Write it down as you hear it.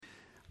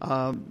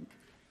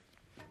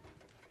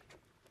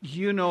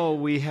You know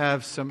we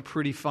have some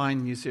pretty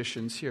fine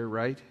musicians here,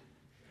 right?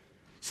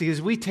 See,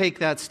 because we take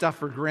that stuff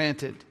for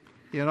granted.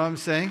 You know what I'm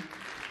saying?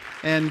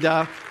 And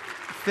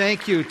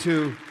thank you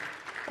to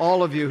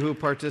all of you who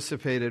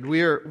participated.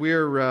 We're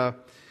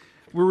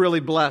really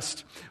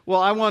blessed.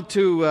 Well, I want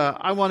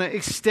to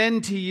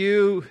extend to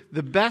you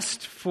the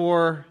best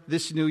for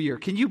this new year.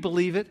 Can you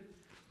believe it?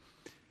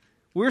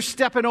 We're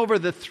stepping over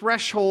the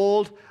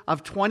threshold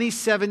of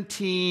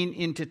 2017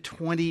 into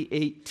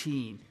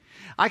 2018.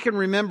 I can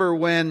remember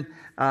when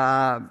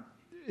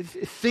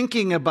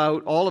thinking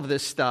about all of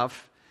this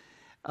stuff,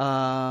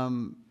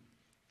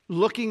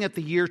 looking at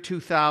the year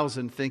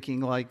 2000,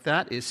 thinking like,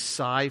 that is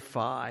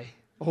sci-fi.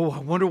 Oh, I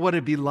wonder what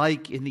it'd be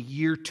like in the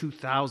year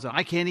 2000.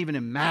 I can't even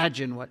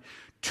imagine what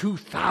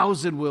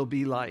 2000 will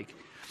be like.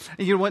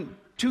 And you know, when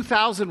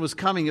 2000 was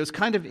coming, it was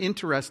kind of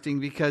interesting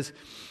because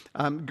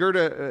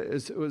Gerda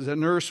was a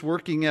nurse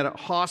working at a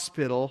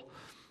hospital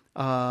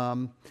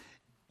on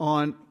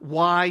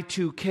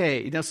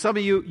Y2K. Now, some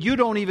of you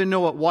don't even know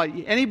what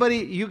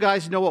you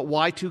guys know what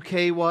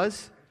Y2K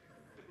was?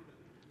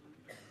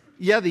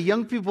 Yeah, the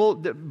young people,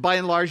 by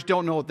and large,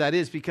 don't know what that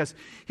is because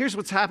here's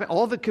what's happened.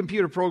 All the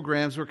computer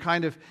programs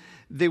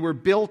they were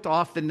built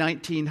off the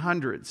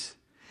 1900s.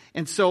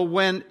 And so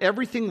when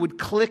everything would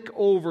click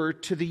over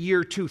to the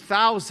year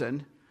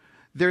 2000,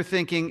 they're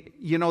thinking,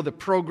 the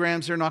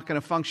programs are not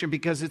going to function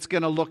because it's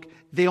going to look,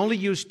 they only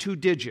use 2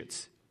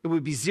 digits. It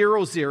would be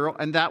 00,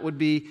 and that would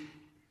be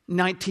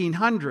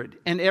 1900.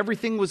 And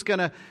everything was going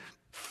to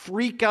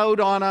freak out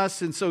on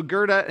us. And so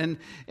Gerda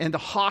and the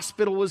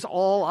hospital was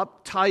all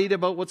uptight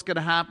about what's going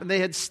to happen. They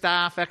had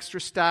extra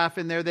staff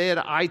in there. They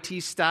had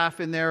IT staff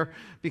in there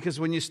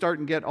because when you start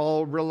and get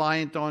all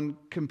reliant on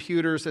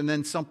computers and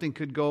then something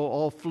could go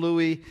all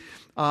fluey.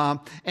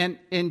 And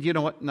you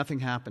know what? Nothing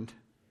happened.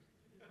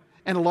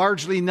 And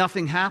largely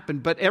nothing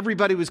happened, but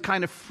everybody was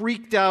kind of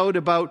freaked out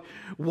about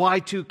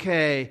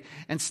Y2K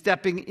and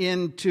stepping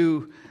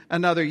into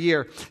another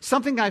year.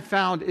 Something I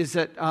found is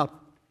that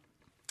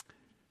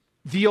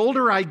the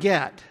older I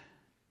get,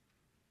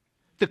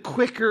 the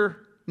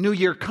quicker New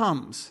Year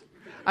comes.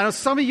 I know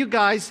some of you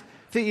guys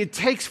think it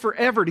takes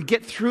forever to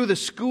get through the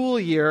school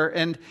year,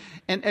 and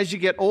as you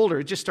get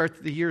older,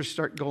 the years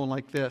start going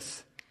like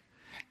this.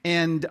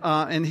 And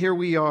here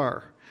we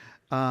are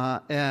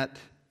at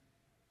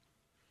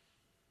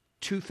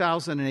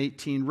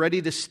 2018,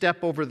 ready to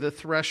step over the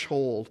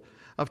threshold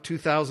of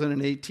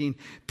 2018,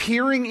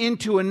 peering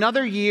into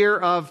another year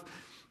of,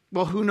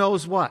 well, who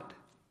knows what?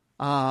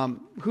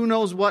 Who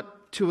knows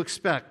what to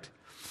expect?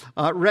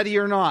 Ready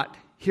or not,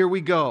 here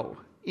we go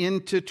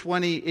into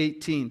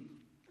 2018.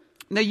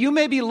 Now, you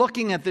may be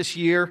looking at this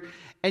year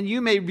and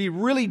you may be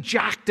really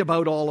jacked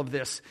about all of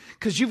this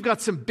because you've got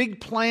some big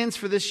plans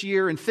for this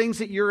year and things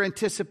that you're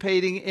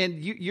anticipating,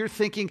 and you're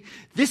thinking,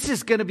 this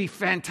is going to be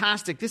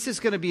fantastic. This is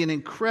going to be an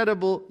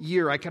incredible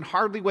year. I can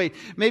hardly wait.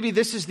 Maybe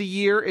this is the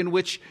year in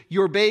which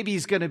your baby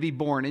is going to be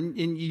born, and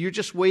you're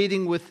just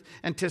waiting with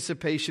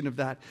anticipation of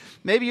that.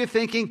 Maybe you're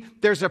thinking,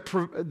 there's a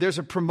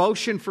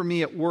promotion for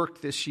me at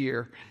work this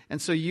year,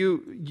 and so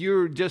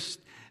you're just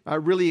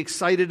really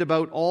excited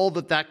about all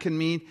that can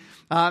mean.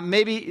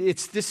 Maybe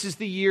this is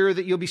the year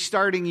that you'll be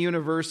starting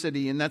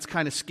university, and that's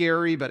kind of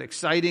scary but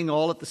exciting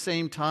all at the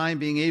same time,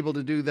 being able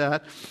to do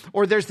that.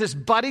 Or there's this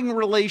budding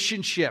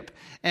relationship,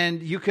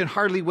 and you can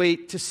hardly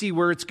wait to see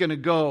where it's going to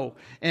go,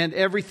 and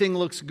everything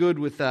looks good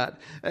with that.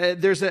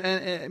 There's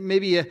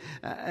maybe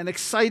an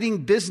exciting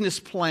business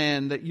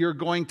plan that you're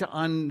going to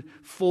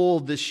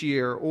unfold this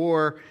year,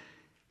 or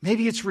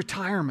maybe it's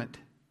retirement,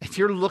 and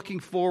you're looking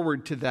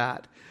forward to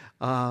that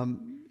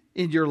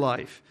in your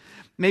life.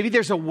 Maybe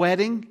there's a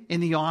wedding in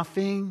the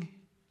offing,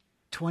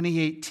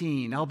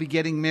 2018. I'll be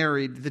getting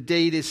married. The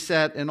date is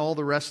set and all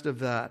the rest of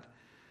that.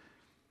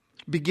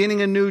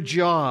 Beginning a new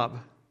job.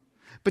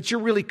 But you're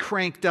really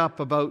cranked up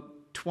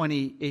about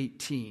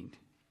 2018.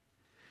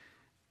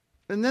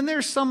 And then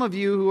there's some of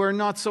you who are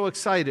not so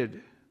excited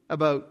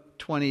about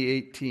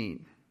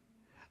 2018.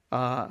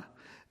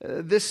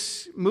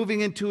 This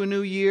moving into a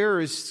new year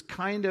is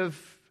kind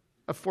of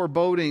a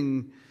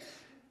foreboding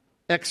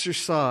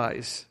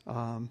exercise.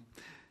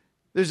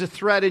 There's a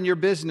threat in your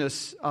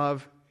business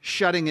of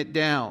shutting it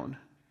down.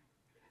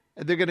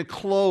 They're going to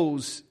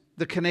close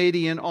the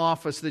Canadian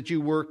office that you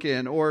work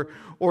in, or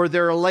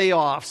there are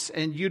layoffs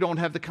and you don't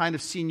have the kind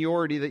of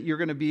seniority that you're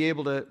going to be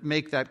able to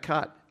make that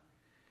cut.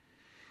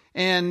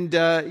 And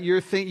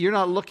you're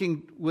not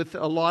looking with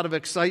a lot of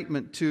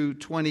excitement to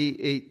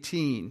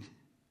 2018.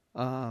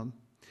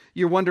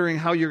 You're wondering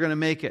how you're going to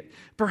make it.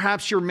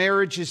 Perhaps your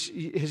marriage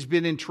has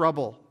been in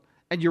trouble,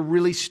 and you're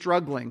really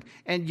struggling,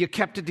 and you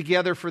kept it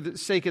together for the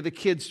sake of the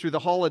kids through the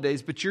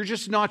holidays, but you're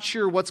just not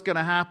sure what's going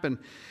to happen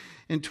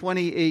in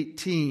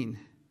 2018.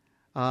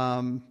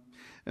 And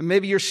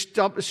maybe you're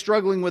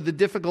struggling with a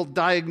difficult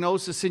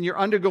diagnosis, and you're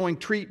undergoing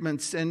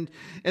treatments, and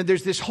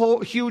there's this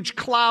whole huge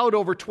cloud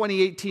over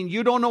 2018.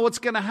 You don't know what's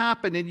going to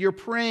happen, and you're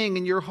praying,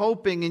 and you're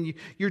hoping, and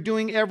you're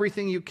doing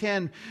everything you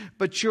can,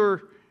 but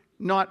you're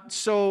not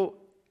so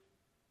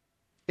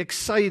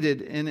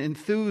excited and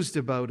enthused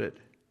about it.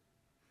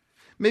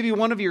 Maybe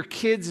one of your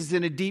kids is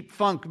in a deep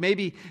funk.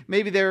 Maybe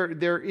they're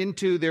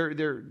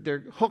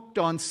hooked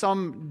on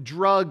some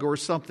drug or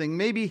something.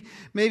 Maybe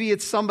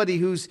it's somebody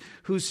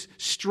who's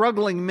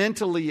struggling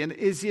mentally and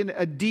is in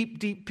a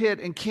deep pit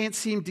and can't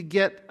seem to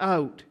get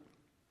out.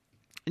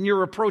 And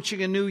you're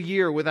approaching a new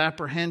year with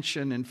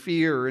apprehension and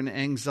fear and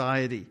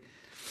anxiety.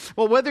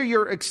 Well, whether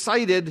you're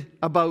excited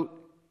about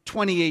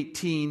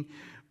 2018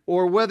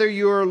 or whether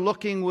you're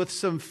looking with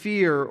some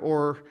fear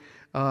or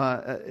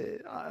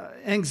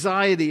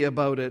anxiety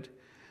about it,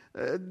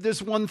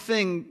 there's one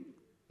thing: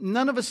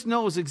 none of us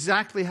knows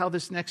exactly how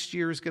this next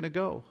year is going to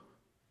go.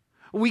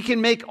 We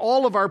can make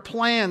all of our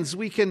plans.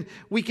 We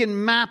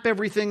can map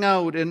everything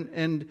out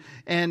and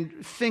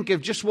think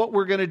of just what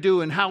we're going to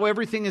do and how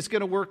everything is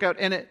going to work out.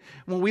 And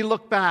when we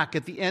look back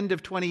at the end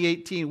of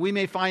 2018, we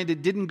may find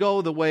it didn't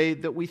go the way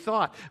that we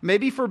thought.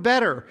 Maybe for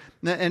better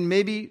and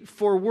maybe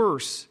for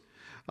worse.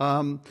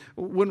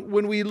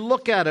 When we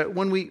look at it,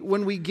 when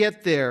we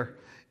get there,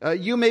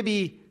 you may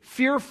be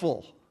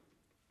fearful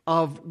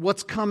of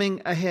what's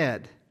coming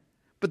ahead.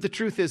 But the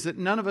truth is that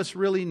none of us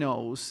really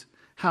knows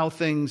how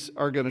things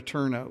are going to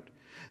turn out.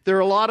 There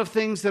are a lot of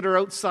things that are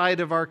outside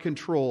of our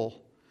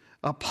control.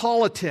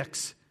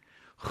 Politics.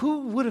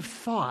 Who would have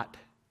thought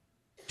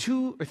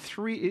 2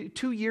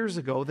 years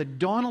ago that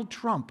Donald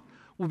Trump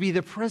would be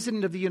the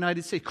president of the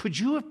United States? Could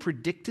you have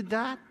predicted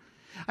that?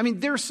 I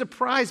mean, they're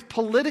surprised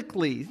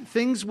politically.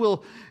 Things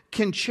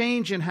can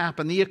change and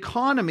happen. The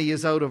economy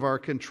is out of our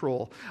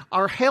control.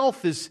 Our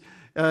health is,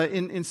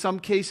 in some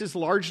cases,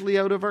 largely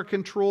out of our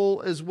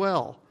control as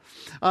well.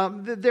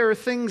 There are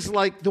things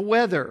like the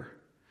weather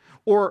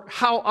or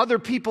how other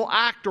people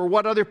act or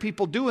what other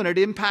people do, and it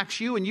impacts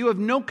you, and you have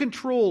no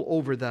control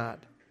over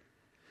that.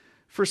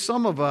 For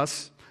some of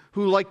us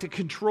who like to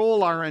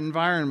control our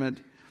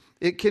environment,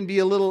 it can be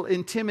a little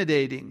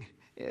intimidating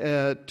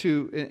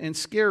and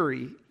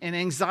scary and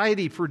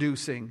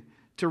anxiety-producing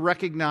to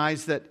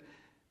recognize that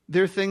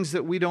there are things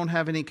that we don't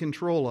have any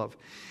control of.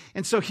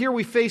 And so here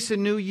we face a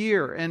new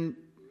year, and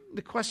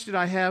the question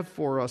I have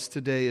for us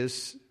today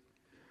is,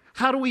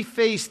 how do we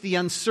face the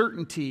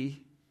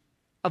uncertainty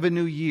of a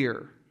new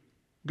year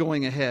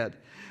going ahead?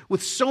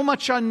 With so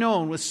much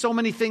unknown, with so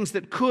many things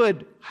that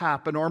could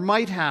happen or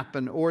might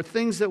happen, or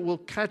things that will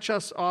catch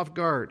us off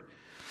guard.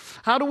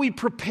 How do we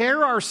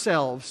prepare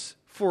ourselves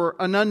for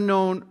an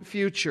unknown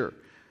future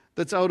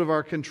that's out of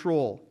our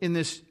control in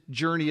this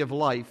journey of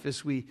life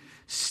as we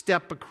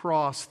step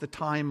across the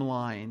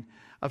timeline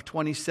of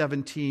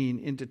 2017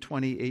 into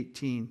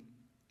 2018?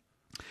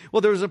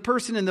 Well, there was a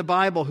person in the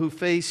Bible who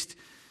faced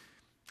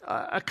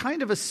a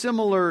kind of a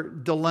similar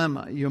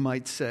dilemma, you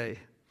might say.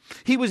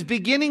 He was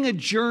beginning a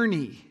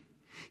journey.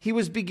 He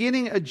was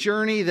beginning a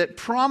journey that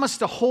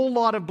promised a whole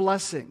lot of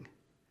blessing.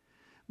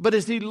 But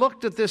as he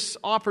looked at this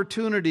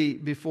opportunity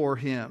before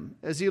him,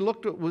 as he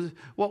looked at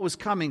what was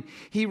coming,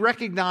 he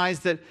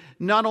recognized that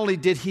not only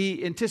did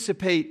he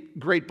anticipate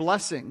great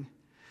blessing,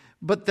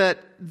 but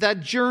that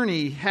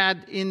journey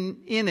had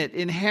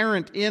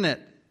inherent in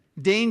it,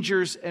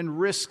 dangers and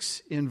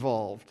risks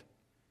involved.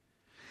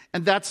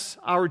 And that's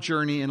our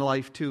journey in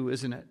life too,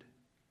 isn't it?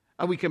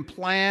 We can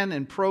plan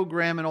and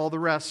program and all the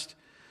rest,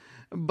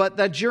 but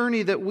that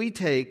journey that we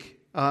take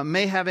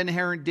may have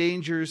inherent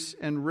dangers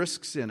and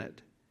risks in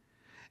it.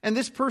 And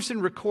this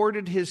person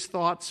recorded his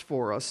thoughts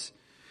for us,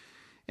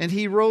 and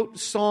he wrote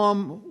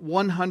Psalm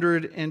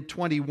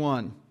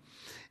 121.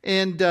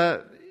 And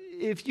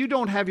if you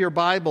don't have your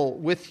Bible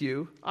with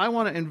you, I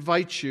want to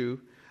invite you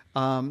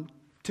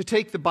to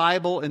take the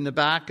Bible in the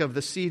back of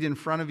the seat in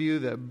front of you,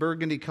 the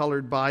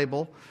burgundy-colored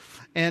Bible,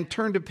 and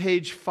turn to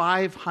page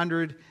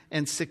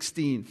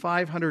 516.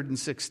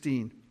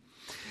 516.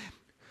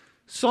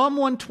 Psalm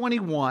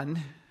 121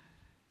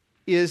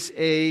 is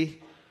a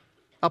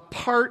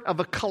part of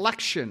a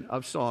collection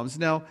of Psalms.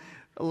 Now,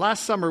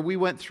 last summer we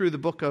went through the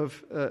book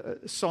of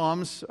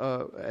Psalms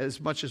as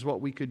much as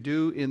what we could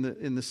do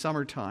in the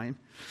summertime.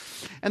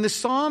 And the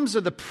Psalms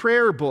are the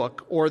prayer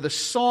book or the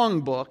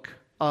song book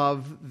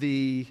of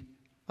the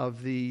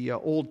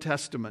Old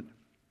Testament.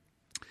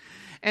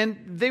 And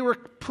they were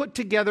put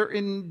together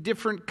in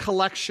different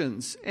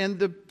collections. And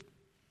the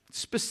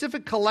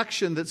specific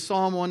collection that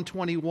Psalm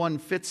 121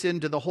 fits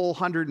into the whole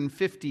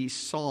 150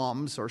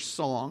 psalms or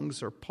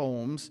songs or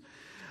poems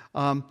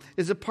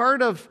is a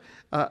part of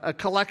a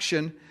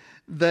collection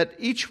that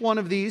each one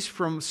of these,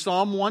 from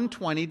Psalm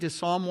 120 to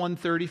Psalm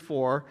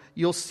 134,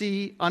 you'll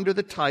see under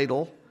the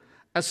title,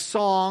 A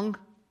Song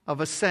of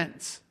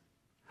Ascents.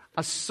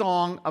 A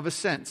Song of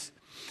Ascents.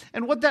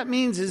 And what that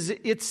means is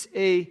it's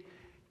a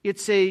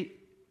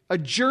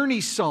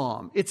journey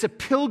psalm. It's a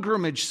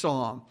pilgrimage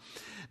psalm.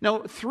 Now,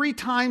 3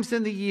 times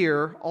in the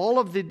year, all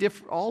of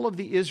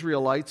the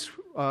Israelites,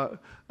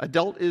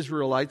 adult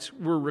Israelites,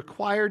 were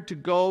required to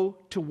go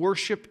to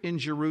worship in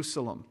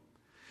Jerusalem.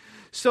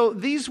 So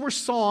these were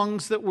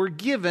songs that were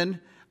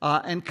given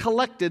and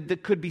collected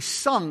that could be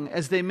sung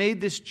as they made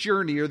this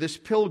journey or this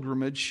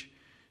pilgrimage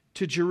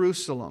to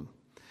Jerusalem.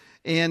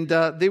 And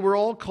they were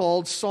all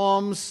called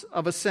Psalms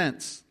of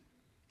Ascents.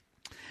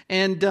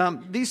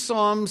 And these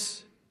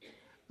psalms,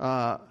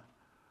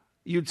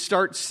 you'd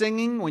start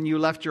singing when you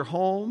left your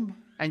home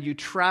and you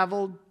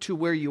traveled to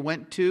where you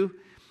went to.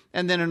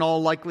 And then in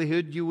all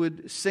likelihood, you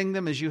would sing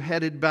them as you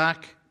headed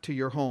back to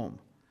your home.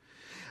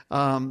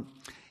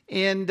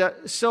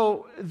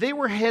 So they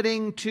were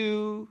heading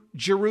to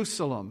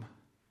Jerusalem.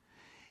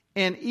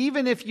 And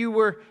even if you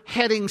were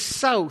heading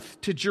south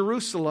to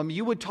Jerusalem,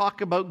 you would talk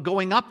about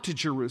going up to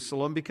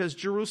Jerusalem because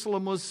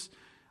Jerusalem was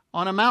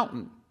on a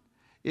mountain.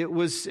 It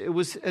was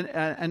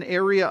an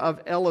area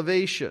of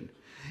elevation.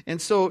 And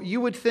so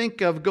you would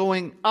think of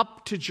going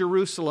up to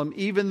Jerusalem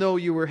even though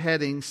you were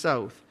heading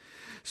south.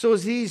 So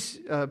as these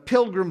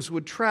pilgrims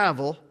would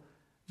travel,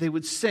 they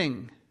would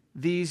sing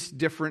these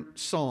different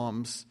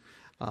psalms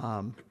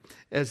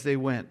as they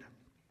went.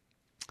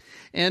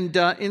 And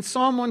in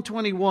Psalm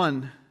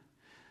 121,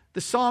 the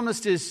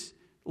psalmist is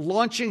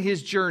launching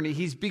his journey.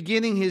 He's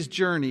beginning his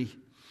journey.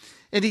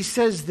 And he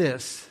says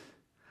this,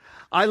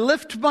 I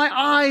lift my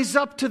eyes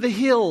up to the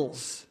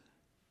hills.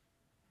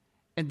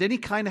 And then he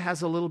kind of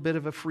has a little bit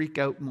of a freak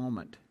out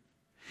moment.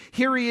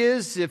 Here he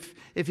is,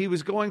 if he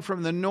was going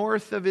from the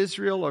north of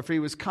Israel or if he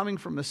was coming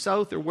from the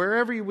south or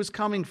wherever he was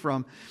coming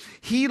from,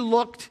 he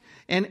looked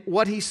and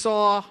what he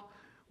saw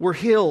were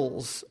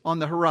hills on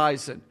the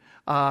horizon.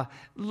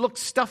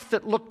 Stuff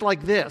that looked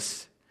like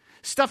this.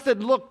 Stuff that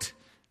looked,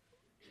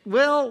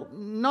 well,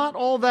 not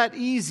all that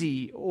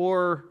easy,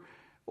 or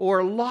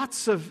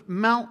lots of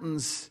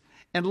mountains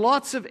and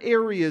lots of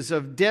areas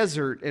of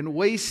desert and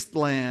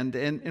wasteland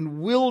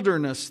and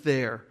wilderness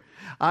there.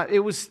 It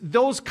was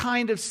those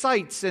kind of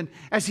sights. And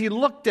as he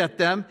looked at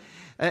them,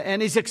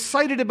 and he's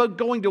excited about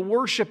going to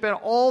worship and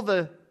all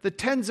the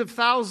tens of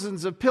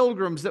thousands of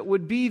pilgrims that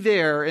would be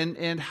there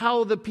and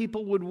how the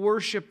people would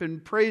worship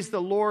and praise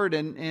the Lord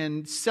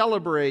and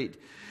celebrate.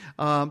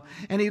 And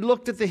he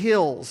looked at the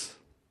hills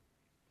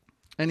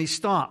and he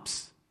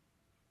stops.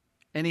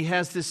 And he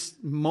has this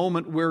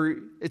moment where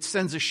it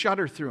sends a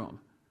shudder through him.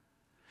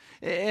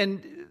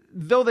 And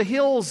though the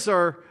hills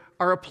are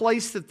a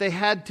place that they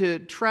had to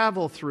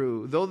travel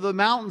through, though the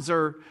mountains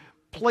are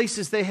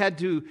places they had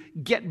to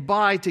get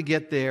by to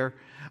get there,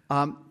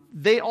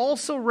 they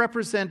also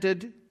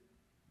represented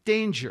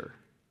danger.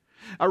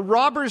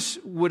 Robbers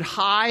would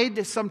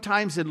hide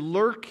sometimes and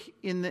lurk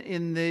in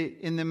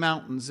the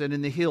mountains and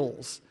in the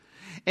hills.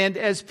 And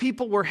as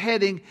people were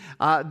heading,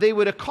 they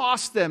would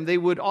accost them. They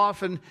would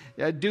often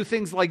do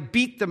things like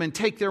beat them and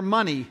take their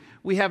money.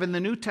 We have in the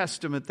New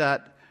Testament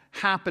that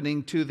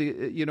happening to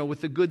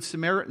with the Good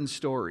Samaritan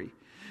story.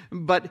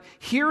 But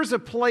here's a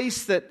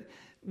place that,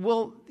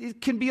 well, it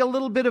can be a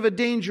little bit of a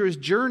dangerous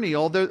journey,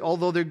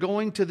 although they're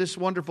going to this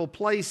wonderful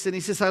place. And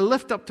he says, I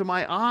lift up to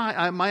my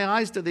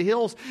eyes to the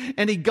hills.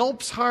 And he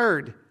gulps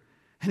hard.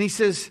 And he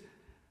says,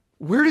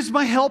 where does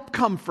my help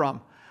come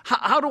from?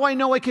 How do I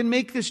know I can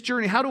make this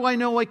journey? How do I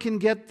know I can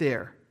get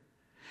there?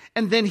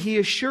 And then he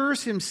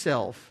assures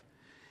himself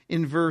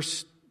in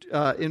verse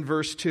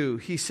 2.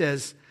 He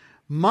says,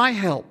 my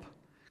help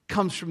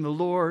comes from the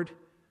Lord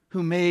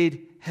who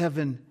made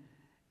heaven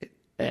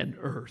and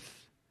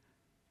earth.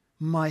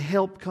 My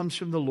help comes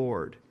from the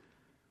Lord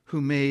who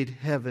made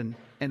heaven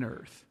and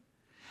earth.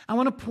 I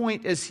want to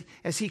point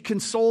as he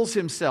consoles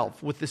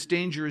himself with this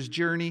dangerous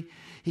journey,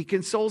 he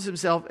consoles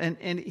himself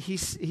and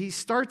he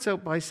starts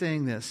out by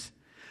saying this,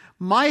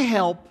 my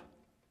help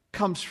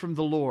comes from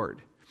the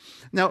Lord.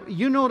 Now,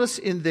 you notice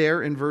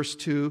in verse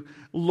 2,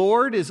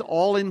 Lord is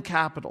all in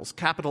capitals,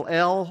 capital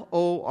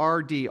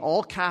L-O-R-D,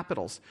 all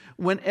capitals.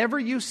 Whenever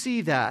you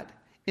see that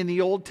in the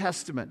Old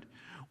Testament,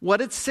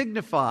 what it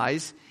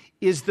signifies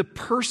is the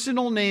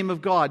personal name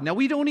of God. Now,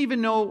 we don't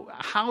even know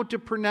how to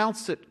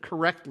pronounce it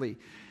correctly.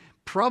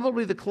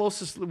 Probably the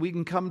closest that we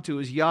can come to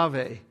is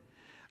Yahweh.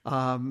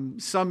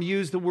 Some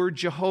use the word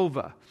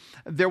Jehovah.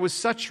 There was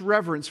such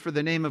reverence for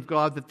the name of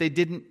God that they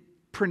didn't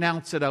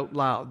pronounce it out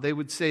loud. They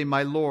would say,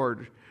 my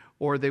Lord,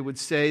 or they would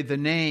say the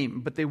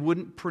name, but they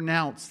wouldn't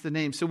pronounce the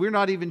name. So we're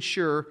not even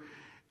sure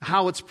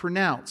how it's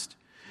pronounced.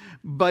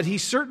 But he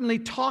certainly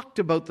talked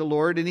about the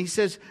Lord, and he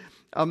says,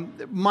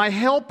 my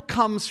help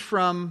comes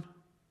from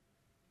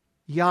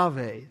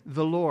Yahweh,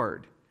 the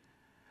Lord.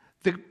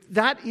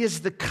 That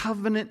is the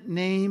covenant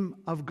name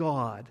of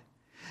God.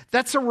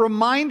 That's a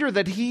reminder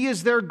that He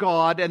is their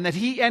God and that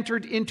He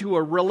entered into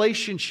a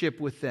relationship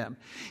with them.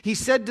 He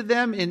said to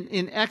them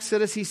in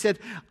Exodus, He said,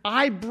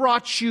 I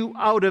brought you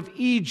out of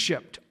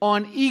Egypt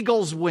on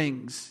eagle's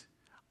wings.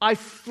 I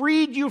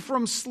freed you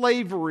from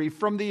slavery,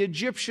 from the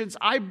Egyptians.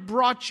 I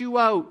brought you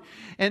out.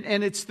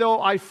 And it's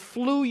though I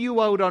flew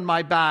you out on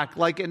my back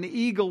like an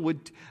eagle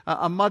would,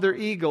 a mother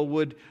eagle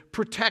would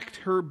protect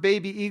her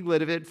baby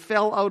eaglet if it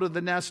fell out of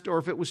the nest or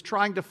if it was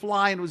trying to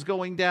fly and was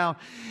going down.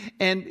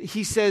 And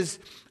he says,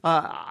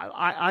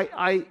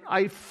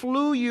 I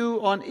flew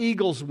you on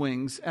eagle's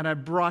wings and I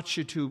brought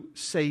you to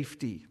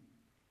safety.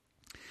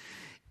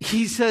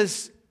 He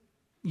says,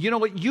 you know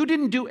what? You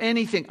didn't do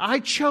anything. I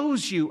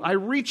chose you. I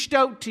reached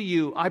out to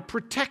you. I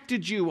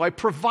protected you. I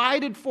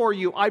provided for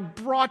you. I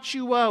brought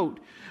you out.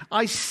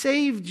 I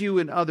saved you,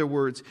 in other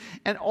words.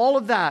 And all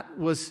of that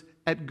was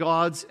at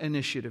God's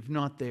initiative,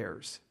 not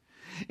theirs.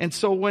 And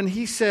so when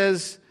he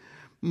says,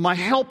 my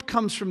help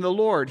comes from the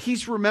Lord,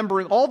 he's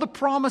remembering all the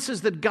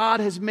promises that God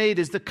has made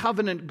as the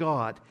covenant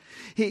God.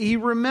 He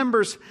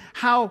remembers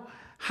how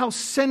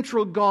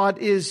central God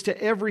is to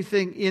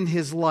everything in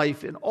his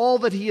life and all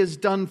that he has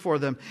done for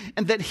them,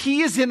 and that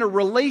he is in a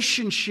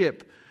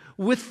relationship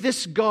with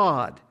this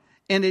God,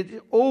 and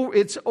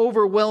it's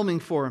overwhelming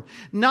for him.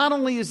 Not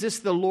only is this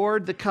the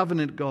Lord, the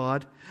covenant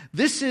God,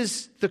 this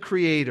is the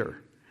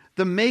Creator,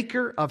 the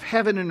maker of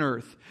heaven and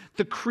earth.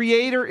 The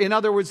Creator, in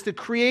other words, the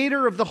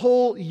Creator of the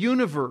whole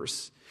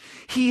universe.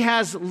 He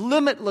has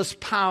limitless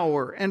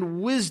power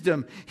and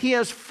wisdom. He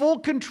has full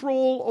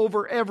control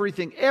over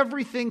everything.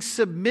 Everything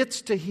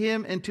submits to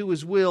him and to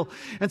his will.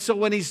 And so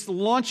when he's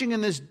launching in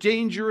this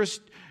dangerous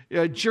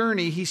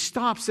journey, he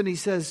stops and he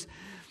says,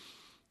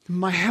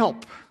 my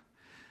help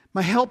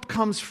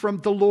comes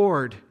from the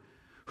Lord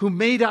who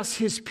made us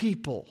his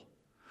people,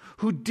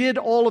 who did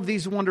all of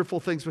these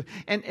wonderful things.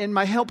 And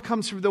my help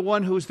comes from the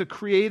one who is the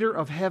Creator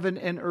of heaven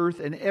and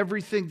earth and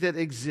everything that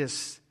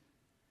exists.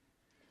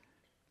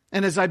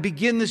 And as I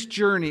begin this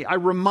journey, I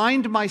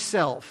remind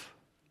myself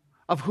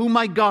of who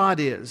my God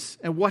is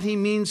and what he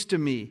means to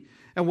me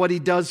and what he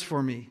does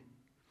for me.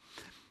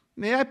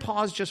 May I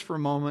pause just for a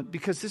moment,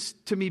 because this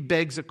to me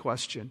begs a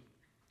question.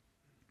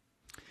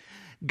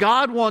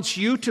 God wants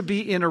you to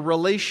be in a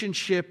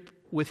relationship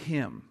with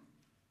him.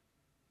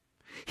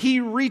 He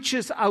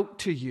reaches out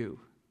to you.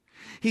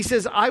 He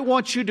says, I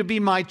want you to be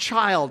my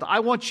child. I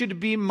want you to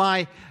be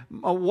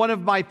one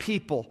of my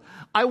people.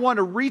 I want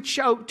to reach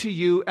out to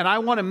you, and I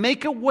want to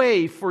make a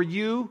way for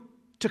you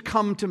to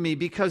come to me,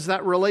 because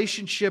that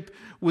relationship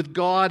with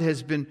God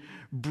has been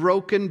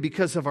broken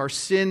because of our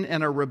sin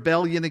and our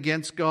rebellion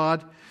against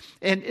God.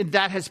 And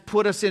that has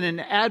put us in an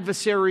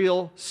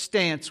adversarial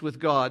stance with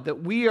God,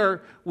 that we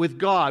are with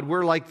God.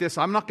 We're like this.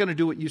 I'm not going to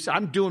do what you say.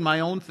 I'm doing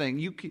my own thing.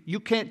 You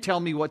can't tell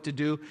me what to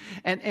do.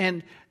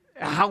 And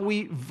how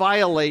we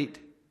violate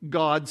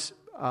God's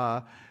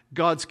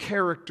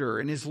character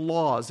and his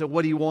laws and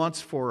what he wants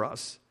for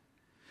us.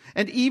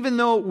 And even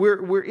though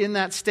we're in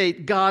that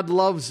state, God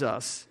loves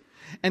us.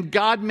 And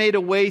God made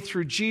a way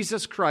through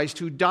Jesus Christ,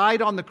 who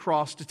died on the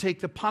cross to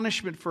take the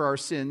punishment for our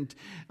sin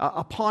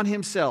upon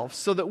himself,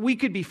 so that we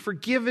could be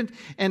forgiven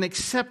and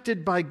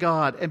accepted by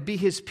God and be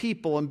his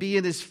people and be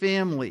in his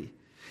family.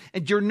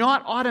 And you're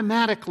not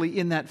automatically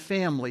in that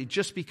family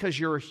just because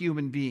you're a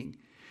human being.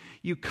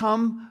 You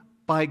come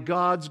by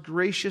God's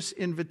gracious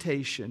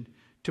invitation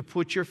to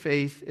put your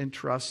faith and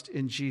trust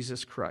in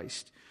Jesus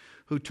Christ,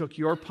 who took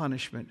your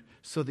punishment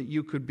so that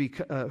you could be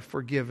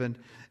forgiven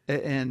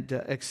and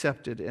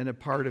accepted and a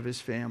part of his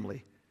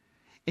family.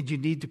 And you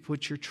need to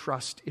put your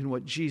trust in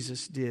what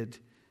Jesus did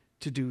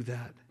to do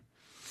that.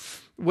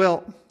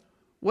 Well,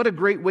 what a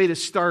great way to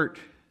start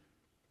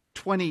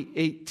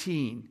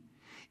 2018.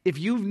 If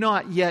you've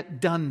not yet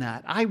done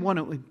that, I want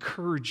to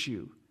encourage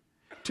you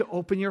to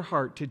open your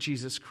heart to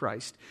Jesus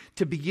Christ,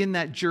 to begin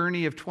that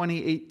journey of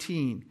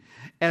 2018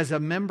 as a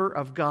member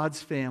of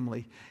God's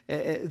family,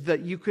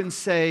 that you can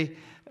say,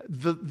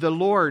 the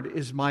Lord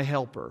is my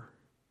helper.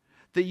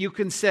 That you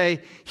can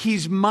say,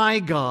 he's my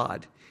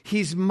God.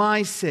 He's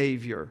my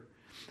Savior.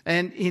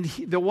 And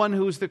the one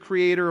who is the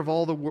creator of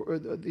all the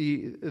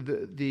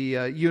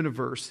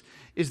universe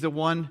is the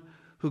one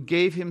who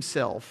gave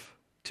himself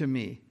to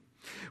me.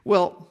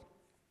 Well,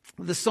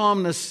 the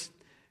psalmist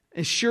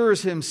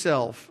assures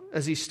himself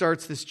as he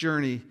starts this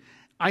journey,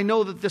 I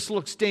know that this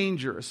looks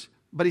dangerous,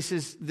 but he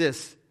says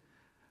this,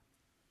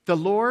 the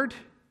Lord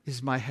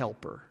is my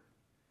helper.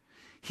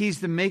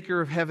 He's the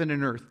maker of heaven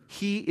and earth.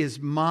 He is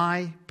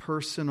my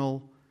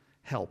personal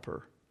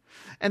helper.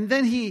 And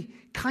then he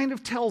kind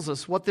of tells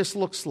us what this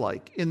looks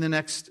like in the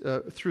next,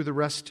 through the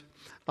rest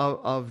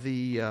of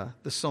the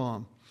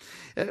psalm.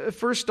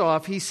 First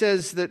off, he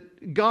says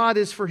that God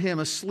is for him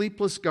a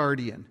sleepless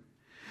guardian.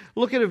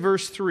 Look at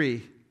verse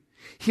 3.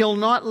 He'll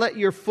not let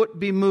your foot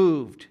be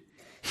moved.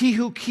 He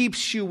who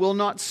keeps you will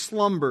not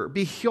slumber.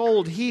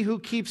 Behold, he who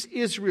keeps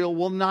Israel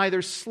will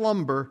neither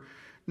slumber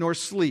nor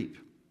sleep.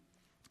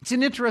 It's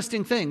an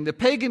interesting thing. The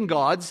pagan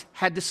gods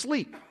had to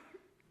sleep.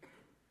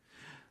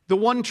 The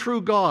one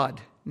true God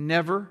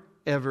never,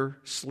 ever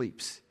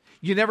sleeps.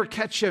 You never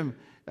catch him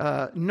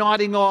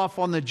nodding off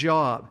on the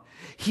job.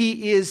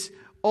 He is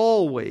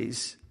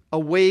always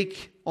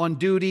awake, on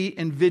duty,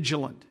 and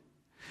vigilant.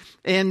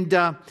 And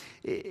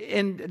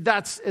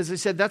that's, as I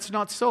said, that's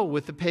not so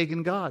with the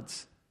pagan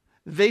gods.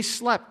 They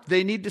slept.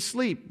 They need to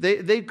sleep.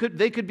 They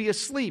could be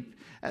asleep.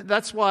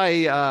 That's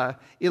why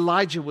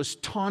Elijah was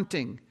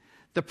taunting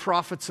the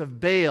prophets of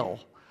Baal,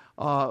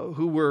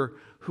 who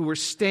were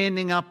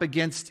standing up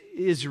against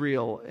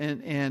Israel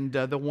and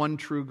the one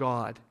true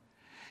God.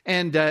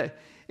 And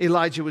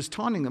Elijah was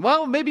taunting them.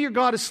 Well, maybe your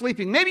God is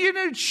sleeping. Maybe you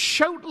need to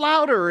shout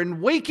louder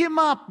and wake him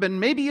up, and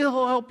maybe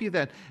he'll help you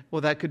then.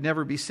 Well, that could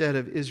never be said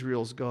of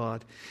Israel's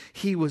God.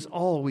 He was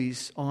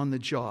always on the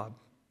job.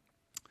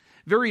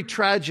 Very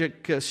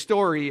tragic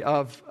story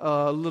of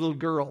a little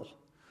girl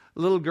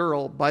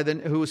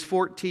who was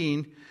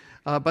 14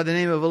 by the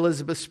name of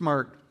Elizabeth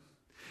Smart.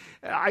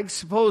 I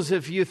suppose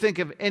if you think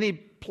of any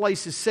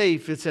place is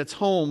safe, it's at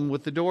home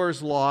with the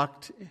doors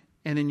locked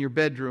and in your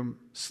bedroom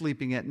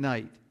sleeping at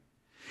night.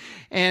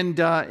 And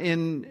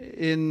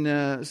in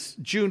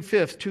June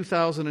 5th,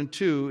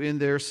 2002, in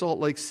their Salt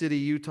Lake City,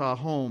 Utah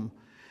home,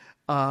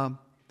 a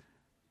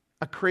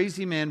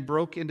crazy man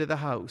broke into the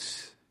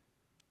house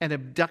and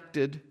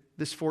abducted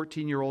this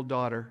 14-year-old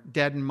daughter.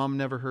 Dad and Mom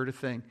never heard a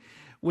thing.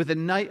 With a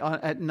knife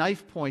at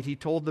knife point, he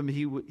told them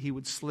he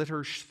would slit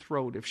her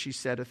throat if she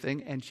said a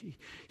thing, and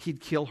he'd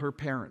kill her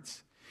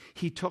parents.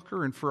 He took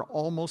her and for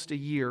almost a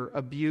year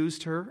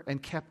abused her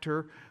and kept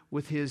her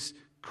with his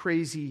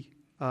crazy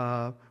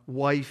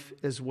wife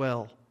as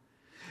well.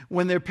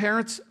 When their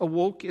parents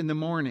awoke in the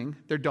morning,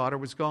 their daughter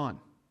was gone.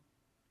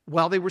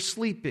 While they were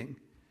sleeping,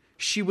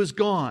 she was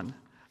gone,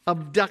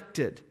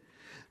 abducted.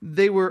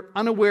 They were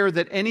unaware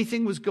that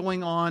anything was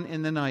going on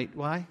in the night.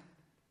 Why?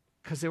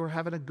 Because they were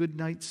having a good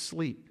night's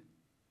sleep.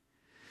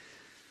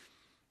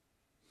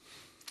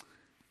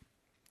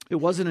 It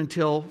wasn't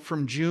until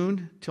from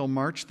June till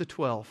March the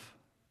 12th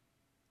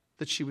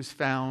that she was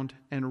found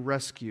and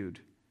rescued,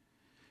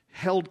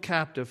 held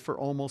captive for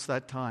almost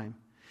that time.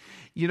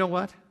 You know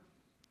what?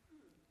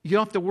 You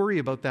don't have to worry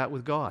about that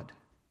with God,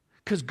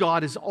 because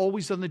God is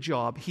always on the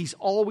job. He's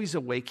always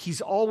awake. He's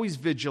always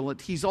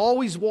vigilant. He's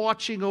always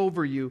watching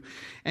over you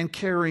and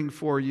caring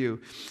for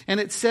you.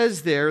 And it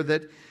says there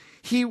that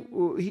He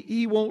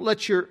won't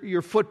let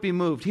your foot be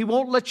moved. He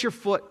won't let your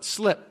foot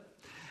slip.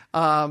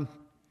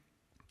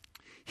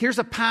 Here's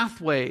a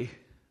pathway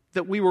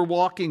that we were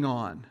walking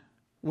on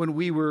when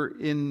we were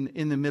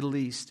in the Middle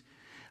East.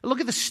 Look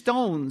at the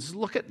stones.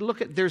 Look at.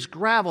 There's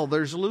gravel.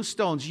 There's loose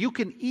stones. You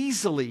can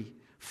easily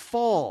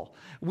fall.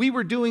 We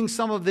were doing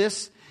some of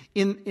this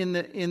in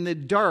the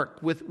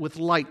dark with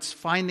lights,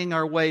 finding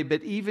our way,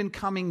 but even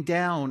coming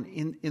down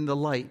in the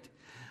light.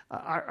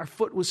 Our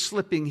foot was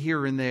slipping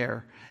here and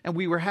there, and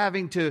we were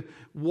having to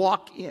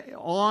walk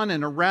on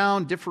and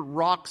around different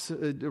rocks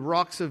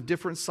of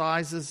different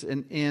sizes,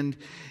 and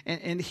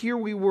here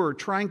we were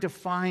trying to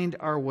find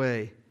our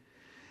way,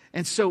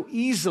 and so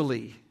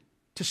easily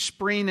to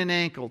sprain an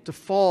ankle, to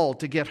fall,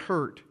 to get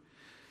hurt.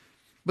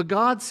 But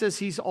God says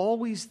He's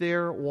always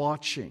there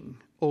watching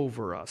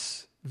over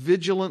us,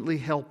 vigilantly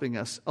helping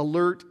us,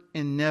 alert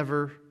and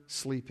never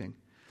sleeping.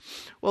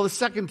 Well, the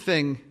second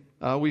thing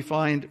we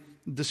find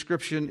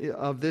description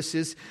of this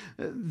is,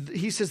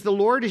 he says, the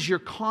Lord is your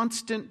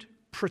constant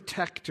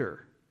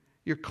protector.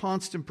 Your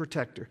constant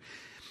protector.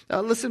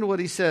 Listen to what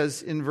he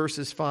says in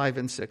verses 5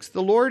 and 6.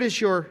 The Lord is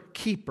your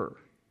keeper,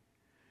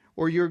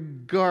 or your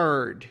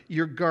guard,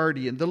 your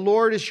guardian. The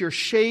Lord is your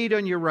shade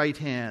on your right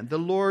hand.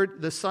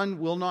 The sun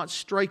will not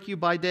strike you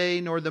by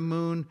day, nor the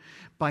moon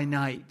by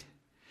night.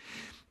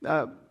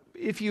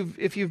 If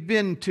you've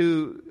been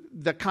to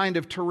the kind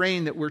of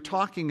terrain that we're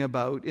talking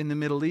about in the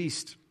Middle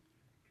East,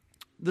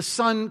 the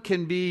sun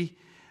can be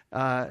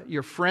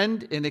your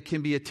friend, and it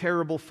can be a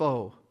terrible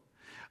foe.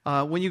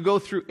 When you go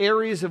through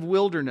areas of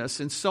wilderness,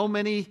 and so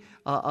many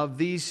of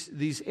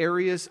these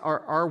areas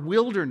are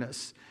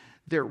wilderness.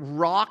 They're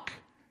rock,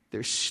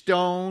 there's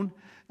stone,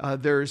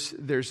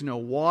 there's no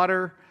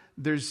water,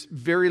 there's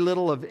very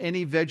little of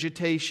any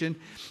vegetation,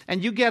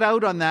 and you get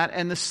out on that,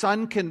 and the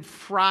sun can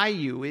fry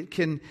you. It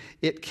can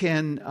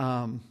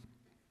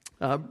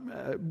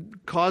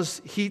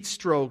cause heat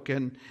stroke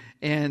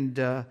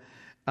and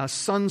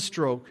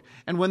sunstroke.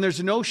 And when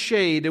there's no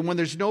shade and when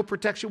there's no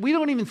protection, we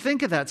don't even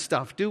think of that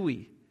stuff, do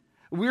we?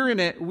 We're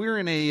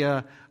in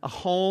a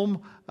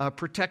home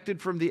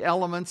protected from the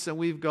elements, and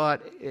we've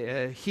got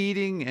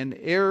heating and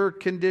air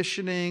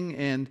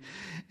conditioning,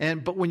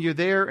 but when you're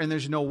there and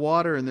there's no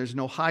water and there's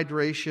no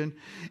hydration,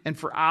 and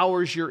for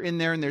hours you're in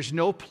there and there's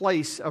no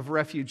place of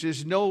refuge,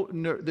 there's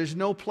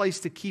no place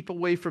to keep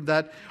away from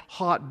that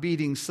hot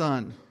beating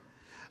sun.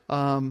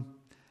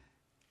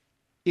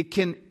 It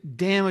can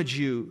damage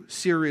you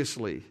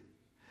seriously.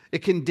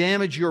 It can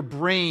damage your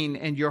brain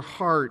and your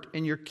heart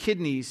and your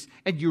kidneys,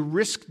 and you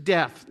risk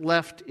death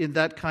left in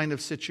that kind of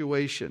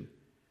situation.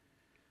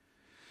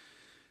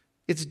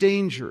 It's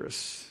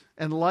dangerous,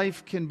 and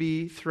life can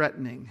be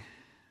threatening.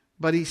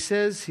 But he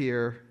says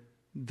here,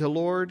 the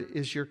Lord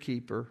is your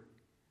keeper.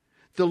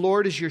 The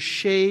Lord is your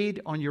shade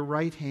on your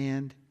right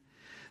hand.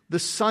 The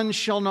sun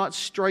shall not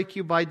strike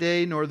you by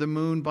day, nor the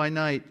moon by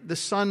night. The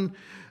sun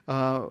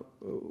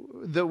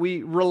that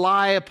we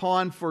rely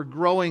upon for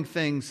growing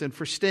things and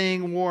for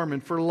staying warm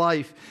and for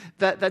life,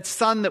 that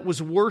sun that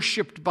was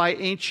worshipped by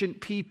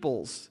ancient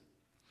peoples.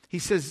 He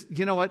says,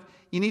 you know what?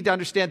 You need to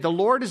understand the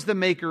Lord is the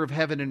maker of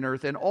heaven and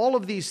earth, and all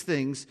of these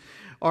things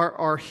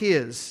are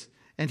His,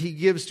 and He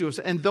gives to us.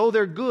 And though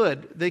they're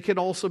good, they can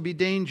also be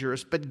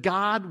dangerous, but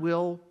God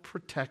will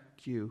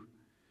protect you.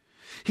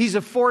 He's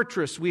a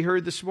fortress, we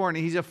heard this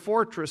morning. He's a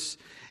fortress,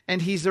 and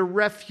He's a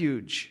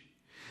refuge.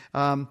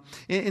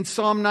 In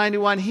Psalm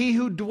 91, he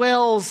who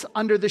dwells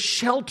under the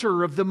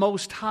shelter of the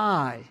Most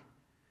High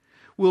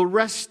will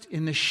rest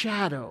in the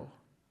shadow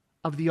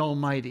of the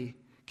Almighty.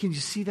 Can you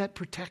see that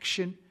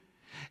protection?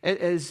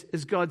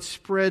 As God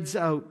spreads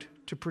out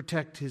to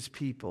protect His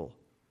people.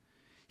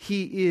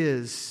 He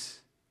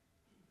is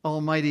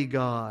Almighty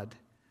God,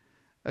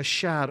 a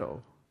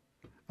shadow,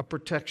 a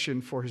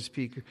protection for his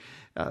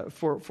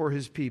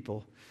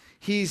people.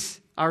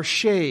 He's our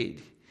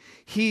shade.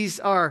 He's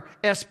our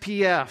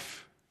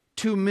SPF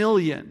 2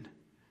 million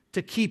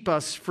to keep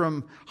us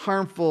from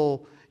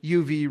harmful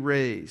UV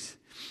rays.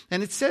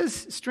 And it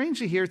says,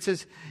 strangely here, it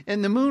says,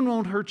 and the moon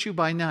won't hurt you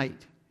by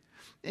night.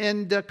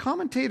 And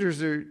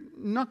commentators are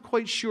not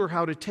quite sure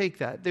how to take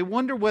that. They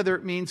wonder whether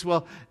it means,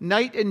 well,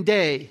 night and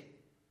day,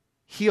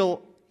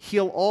 he'll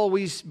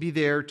always be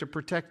there to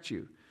protect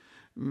you.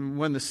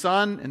 When the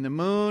sun and the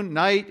moon,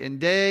 night and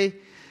day.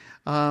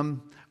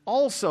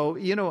 Also,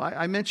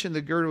 I mentioned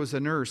that Gerda was a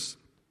nurse.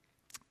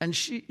 And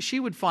they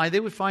would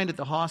find at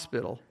the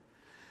hospital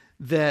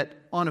that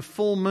on a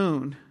full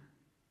moon,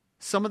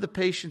 some of the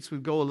patients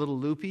would go a little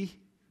loopy.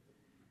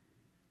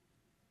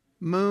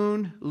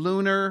 Moon,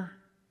 lunar,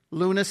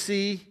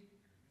 lunacy,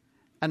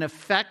 an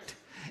effect.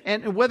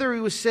 And whether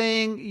he was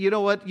saying, you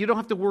know what, you don't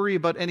have to worry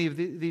about any of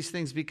these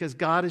things because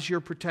God is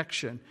your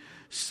protection.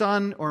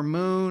 Sun or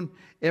moon,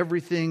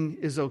 everything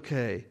is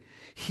okay.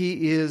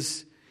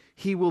 He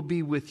will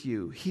be with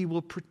you. He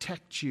will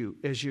protect you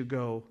as you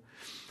go.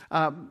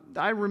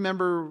 I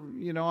remember,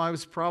 I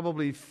was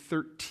probably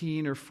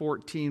 13 or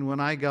 14 when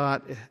I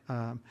got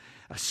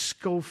a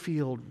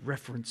Schofield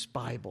Reference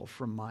Bible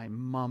from my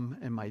mom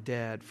and my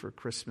dad for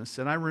Christmas.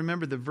 And I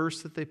remember the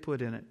verse that they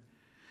put in it.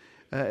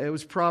 It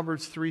was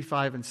Proverbs 3,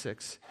 5, and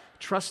 6.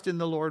 Trust in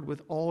the Lord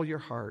with all your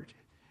heart.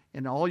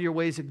 In all your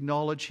ways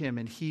acknowledge Him,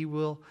 and He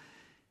will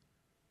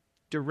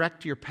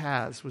direct your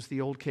paths, was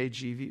the old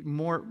KJV.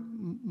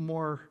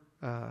 More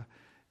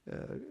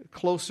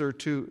closer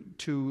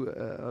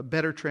to a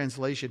better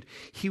translation.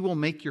 He will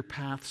make your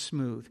path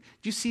smooth.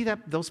 Do you see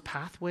those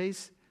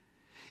pathways?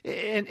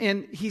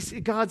 And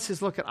God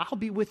says, look, I'll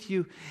be with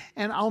you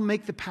and I'll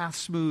make the path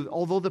smooth.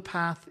 Although the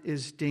path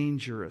is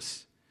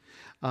dangerous,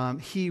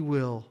 He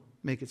will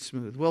make it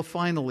smooth. Well,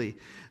 finally,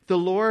 the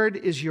Lord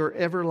is your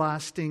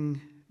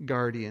everlasting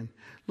guardian.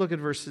 Look at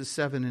verses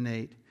 7 and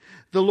 8.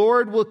 The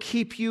Lord will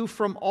keep you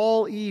from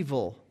all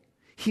evil.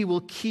 He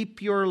will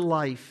keep your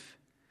life.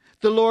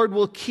 The Lord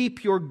will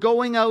keep your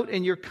going out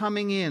and your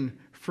coming in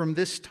from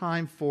this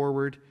time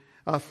forth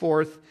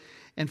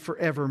and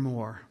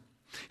forevermore.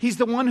 He's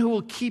the one who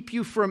will keep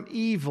you from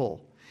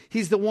evil.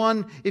 He's the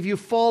one, if you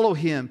follow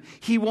Him,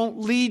 He won't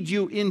lead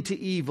you into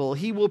evil.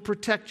 He will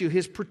protect you.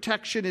 His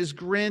protection is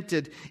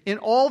granted in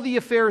all the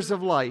affairs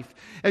of life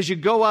as you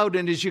go out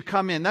and as you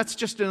come in. That's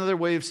just another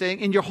way of saying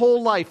in your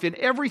whole life, in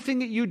everything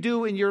that you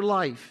do in your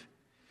life,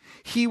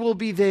 He will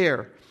be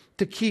there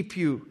to keep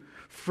you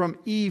from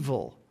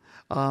evil.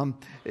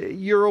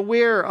 You're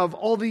aware of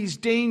all these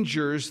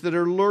dangers that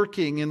are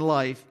lurking in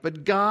life,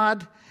 but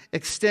God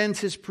extends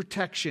His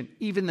protection,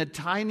 even the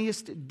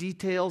tiniest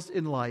details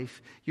in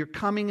life. You're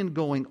coming and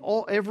going,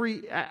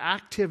 every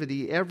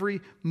activity,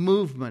 every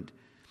movement.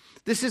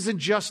 This isn't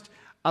just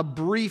a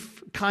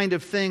brief kind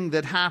of thing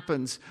that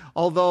happens,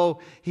 although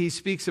He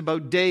speaks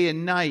about day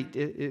and night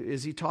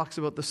as He talks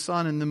about the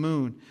sun and the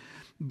moon.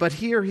 But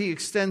here He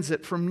extends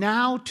it from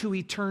now to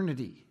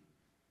eternity.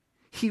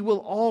 He will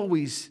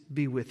always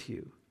be with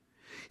you.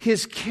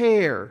 His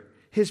care,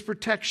 His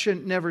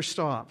protection never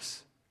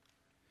stops.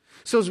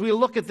 So as we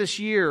look at this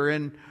year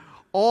and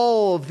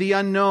all of the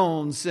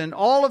unknowns and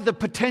all of the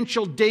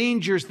potential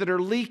dangers that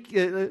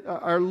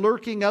are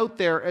lurking out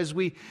there as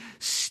we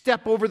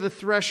step over the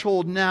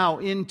threshold now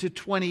into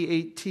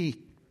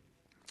 2018,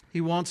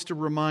 He wants to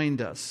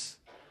remind us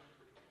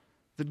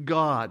that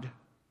God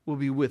will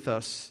be with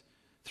us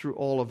through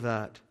all of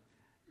that,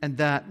 and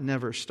that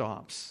never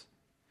stops.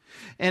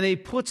 And He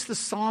puts the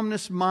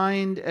psalmist's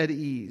mind at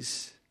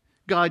ease.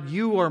 God,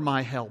 You are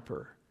my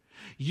helper.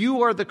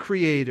 You are the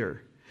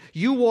Creator.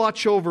 You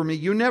watch over me.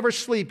 You never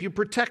sleep. You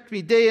protect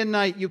me day and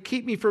night. You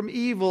keep me from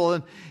evil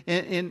and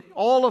in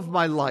all of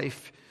my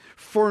life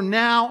for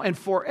now and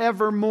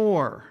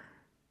forevermore.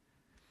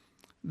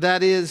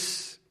 That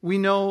is, we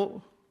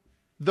know,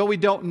 though we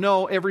don't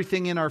know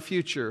everything in our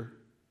future,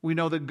 we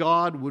know that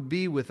God would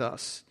be with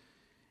us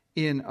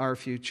in our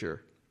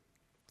future.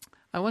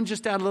 I want to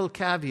just add a little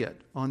caveat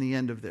on the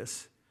end of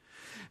this.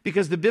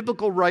 Because the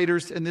biblical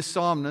writers and this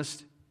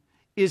psalmist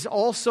is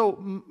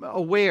also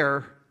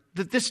aware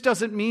that this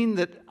doesn't mean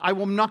that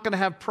I'm not going to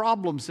have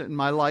problems in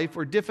my life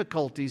or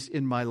difficulties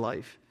in my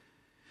life.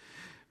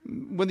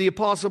 When the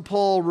Apostle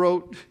Paul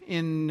wrote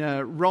in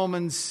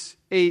Romans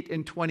 8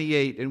 and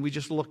 28, and we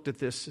just looked at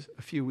this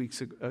a few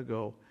weeks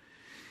ago,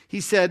 he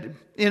said,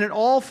 in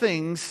all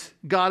things,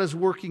 God is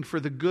working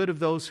for the good of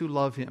those who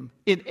love Him.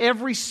 In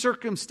every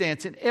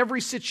circumstance, in every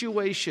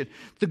situation,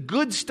 the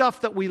good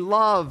stuff that we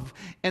love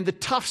and the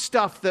tough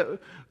stuff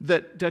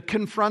that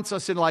confronts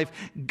us in life,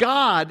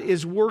 God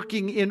is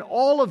working in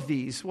all of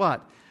these,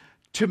 what?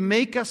 To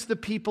make us the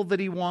people that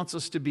He wants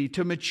us to be,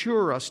 to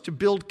mature us, to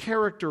build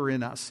character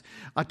in us,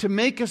 to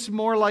make us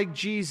more like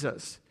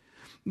Jesus.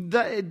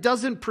 It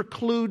doesn't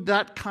preclude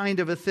that kind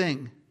of a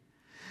thing.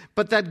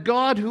 But that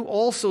God who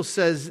also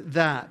says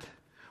that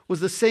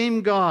was the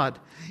same God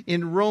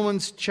in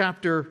Romans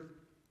chapter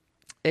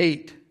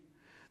 8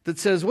 that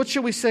says, what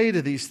shall we say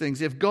to these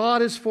things? If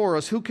God is for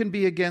us, who can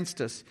be against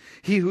us?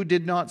 He who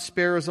did not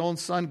spare his own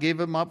Son, gave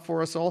him up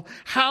for us all.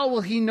 How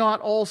will he not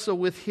also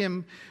with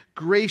him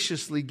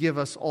graciously give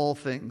us all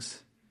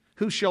things?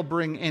 Who shall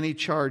bring any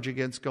charge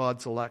against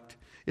God's elect?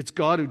 It's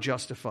God who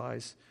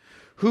justifies.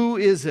 Who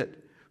is it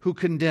who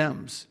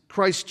condemns?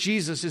 Christ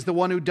Jesus is the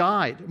one who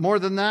died. More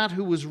than that,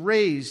 who was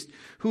raised,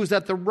 who is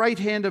at the right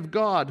hand of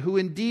God, who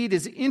indeed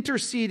is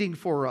interceding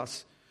for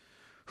us.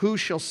 Who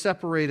shall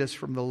separate us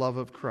from the love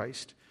of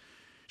Christ?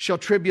 Shall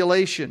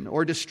tribulation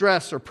or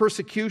distress or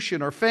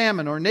persecution or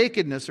famine or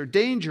nakedness or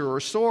danger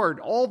or sword,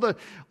 all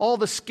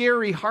the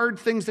scary, hard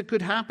things that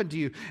could happen to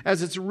you,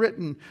 as it's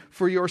written,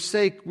 for your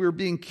sake we're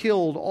being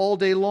killed all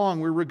day long.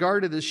 We're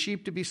regarded as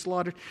sheep to be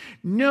slaughtered.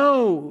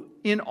 No,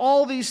 in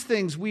all these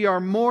things we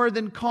are more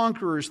than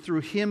conquerors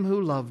through him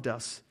who loved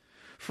us.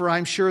 For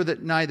I'm sure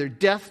that neither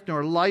death,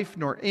 nor life,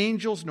 nor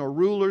angels, nor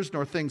rulers,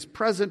 nor things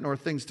present, nor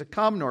things to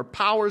come, nor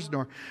powers,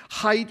 nor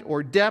height,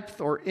 or depth,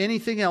 or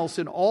anything else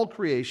in all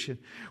creation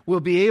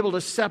will be able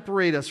to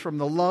separate us from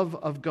the love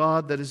of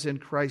God that is in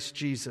Christ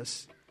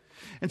Jesus.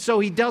 And so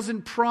he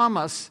doesn't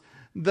promise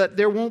that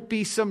there won't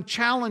be some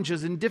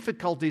challenges and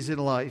difficulties in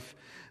life,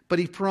 but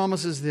he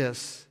promises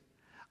this: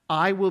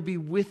 I will be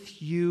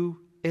with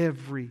you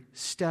every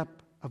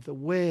step of the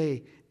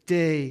way,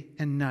 day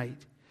and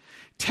night.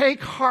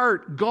 Take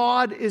heart,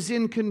 God is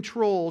in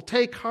control.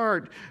 Take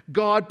heart,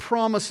 God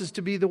promises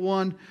to be the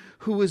one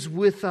who is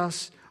with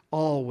us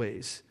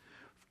always,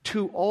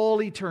 to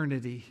all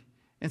eternity.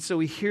 And so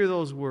we hear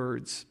those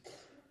words: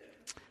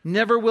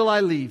 never will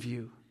I leave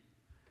you,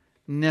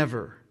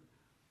 never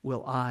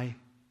will I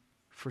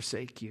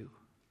forsake you.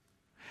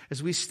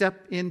 As we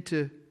step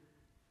into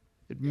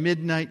at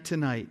midnight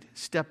tonight,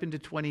 step into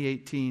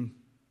 2018,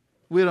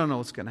 we don't know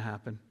what's going to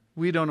happen.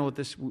 We don't know what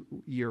this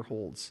year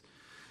holds.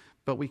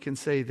 But we can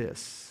say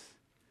this: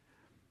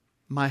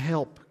 my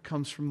help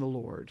comes from the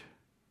Lord,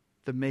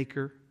 the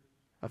maker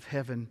of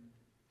heaven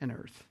and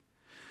earth.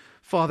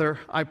 Father,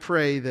 I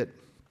pray that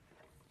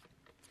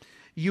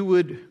you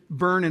would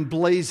burn and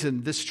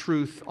blazon this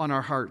truth on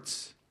our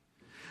hearts.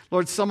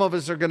 Lord, some of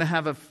us are going to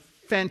have a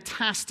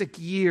fantastic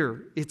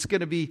year. It's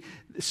going to be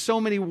so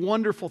many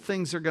wonderful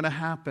things are going to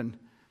happen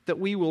that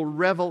we will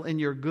revel in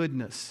your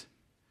goodness.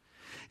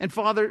 And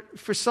Father,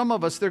 for some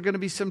of us, there are going to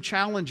be some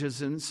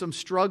challenges and some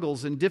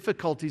struggles and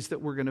difficulties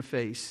that we're going to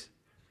face.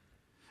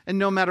 And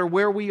no matter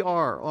where we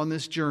are on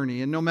this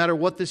journey, and no matter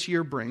what this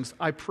year brings,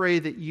 I pray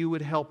that you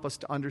would help us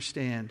to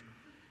understand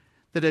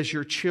that as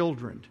your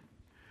children,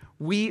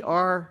 we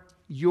are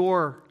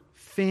your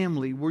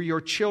family. We're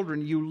your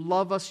children. You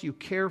love us. You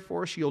care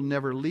for us. You'll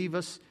never leave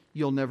us.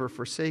 You'll never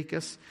forsake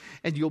us.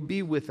 And you'll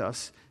be with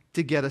us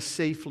to get us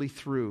safely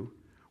through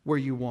where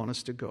you want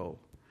us to go.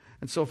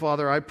 And so,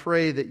 Father, I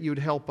pray that you'd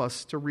help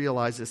us to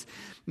realize this.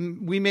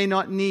 We may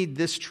not need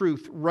this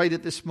truth right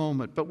at this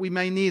moment, but we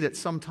may need it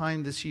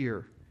sometime this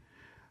year.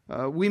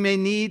 We may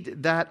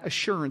need that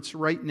assurance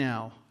right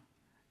now.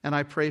 And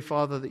I pray,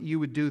 Father, that you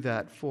would do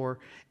that for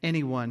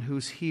anyone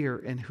who's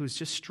here and who's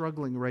just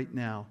struggling right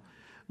now.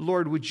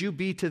 Lord, would you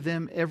be to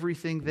them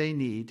everything they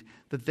need,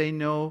 that they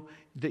know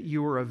that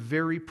you are a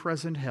very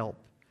present help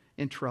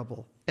in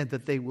trouble, and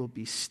that they will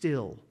be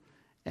still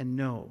and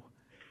know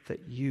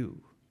that you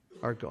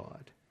are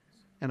God.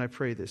 And I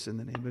pray this in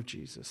the name of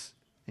Jesus.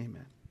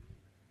 Amen.